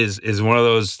 Brisket is one of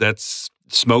those that's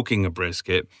smoking a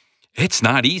brisket. It's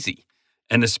not easy.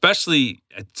 And especially,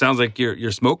 it sounds like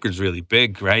your smoker's really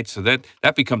big, right? So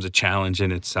that becomes a challenge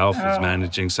in itself, is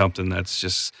managing something that's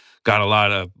just got a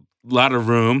lot of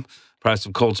room, probably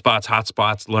some cold spots, hot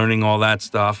spots, learning all that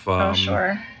stuff.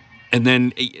 sure. And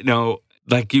then,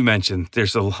 like you mentioned,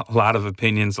 there's a lot of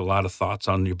opinions, a lot of thoughts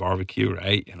on your barbecue,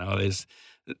 right? There's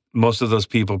most of those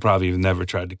people probably have never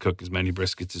tried to cook as many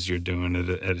briskets as you're doing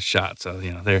at a shot. So,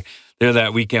 they're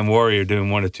that weekend warrior doing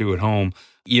 1 or 2 at home.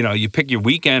 You pick your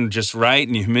weekend just right,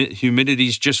 and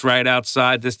humidity's just right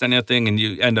outside, this, that, and the other thing, and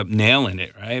you end up nailing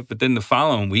it, right? But then the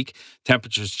following week,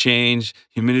 temperatures change,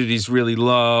 humidity's really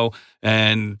low,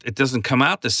 and it doesn't come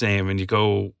out the same, and you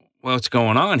go, well, what's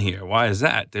going on here? Why is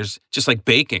that? There's just like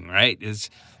baking, right? There's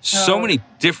so many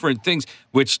different things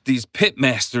which these pit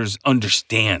masters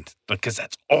understand, because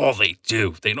that's all they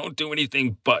do. They don't do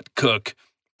anything but cook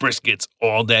briskets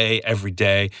all day, every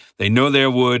day. They know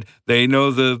their wood. They know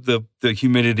the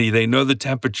humidity. They know the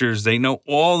temperatures. They know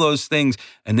all those things,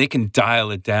 and they can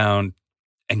dial it down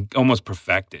and almost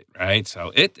perfect it, right?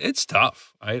 So it's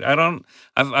tough.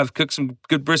 I've cooked some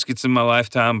good briskets in my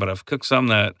lifetime, but I've cooked some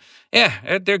that,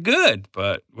 they're good,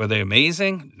 but were they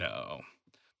amazing? No.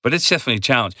 But it's definitely a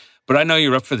challenge. But I know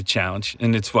you're up for the challenge,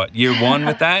 and it's year 1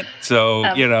 with that? So,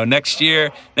 next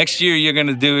year you're going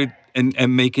to do it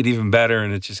and make it even better,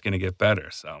 and it's just going to get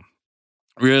better. So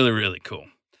really, really cool.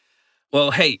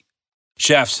 Well, hey,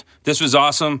 chefs, this was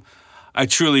awesome. I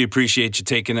truly appreciate you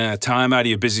taking time out of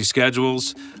your busy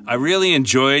schedules. I really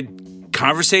enjoyed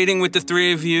conversating with the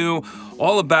three of you,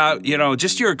 all about,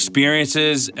 just your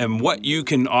experiences and what you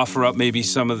can offer up maybe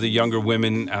some of the younger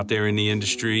women out there in the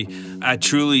industry. I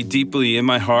truly, deeply in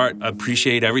my heart,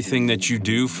 appreciate everything that you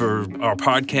do for our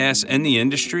podcast and the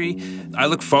industry. I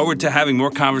look forward to having more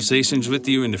conversations with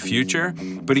you in the future.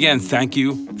 But again, thank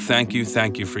you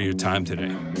for your time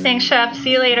today. Thanks, Chef.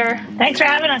 See you later. Thanks for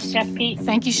having us, Chef Pete.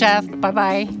 Thank you, Chef.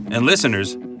 Bye-bye. And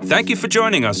listeners, thank you for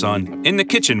joining us on In the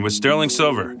Kitchen with Sterling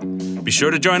Silver. Be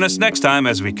sure to join us next time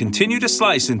as we continue to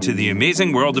slice into the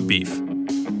amazing world of beef.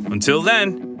 Until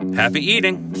then, happy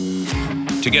eating.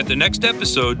 To get the next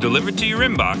episode delivered to your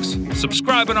inbox,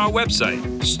 subscribe on our website,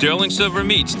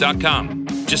 sterlingsilvermeats.com.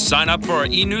 Just sign up for our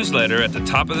e-newsletter at the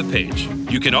top of the page.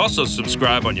 You can also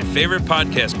subscribe on your favorite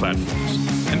podcast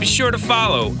platforms. And be sure to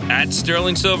follow at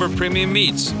Sterling Silver Premium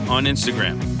Meats on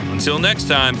Instagram. Until next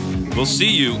time, we'll see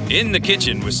you in the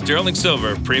kitchen with Sterling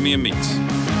Silver Premium Meats.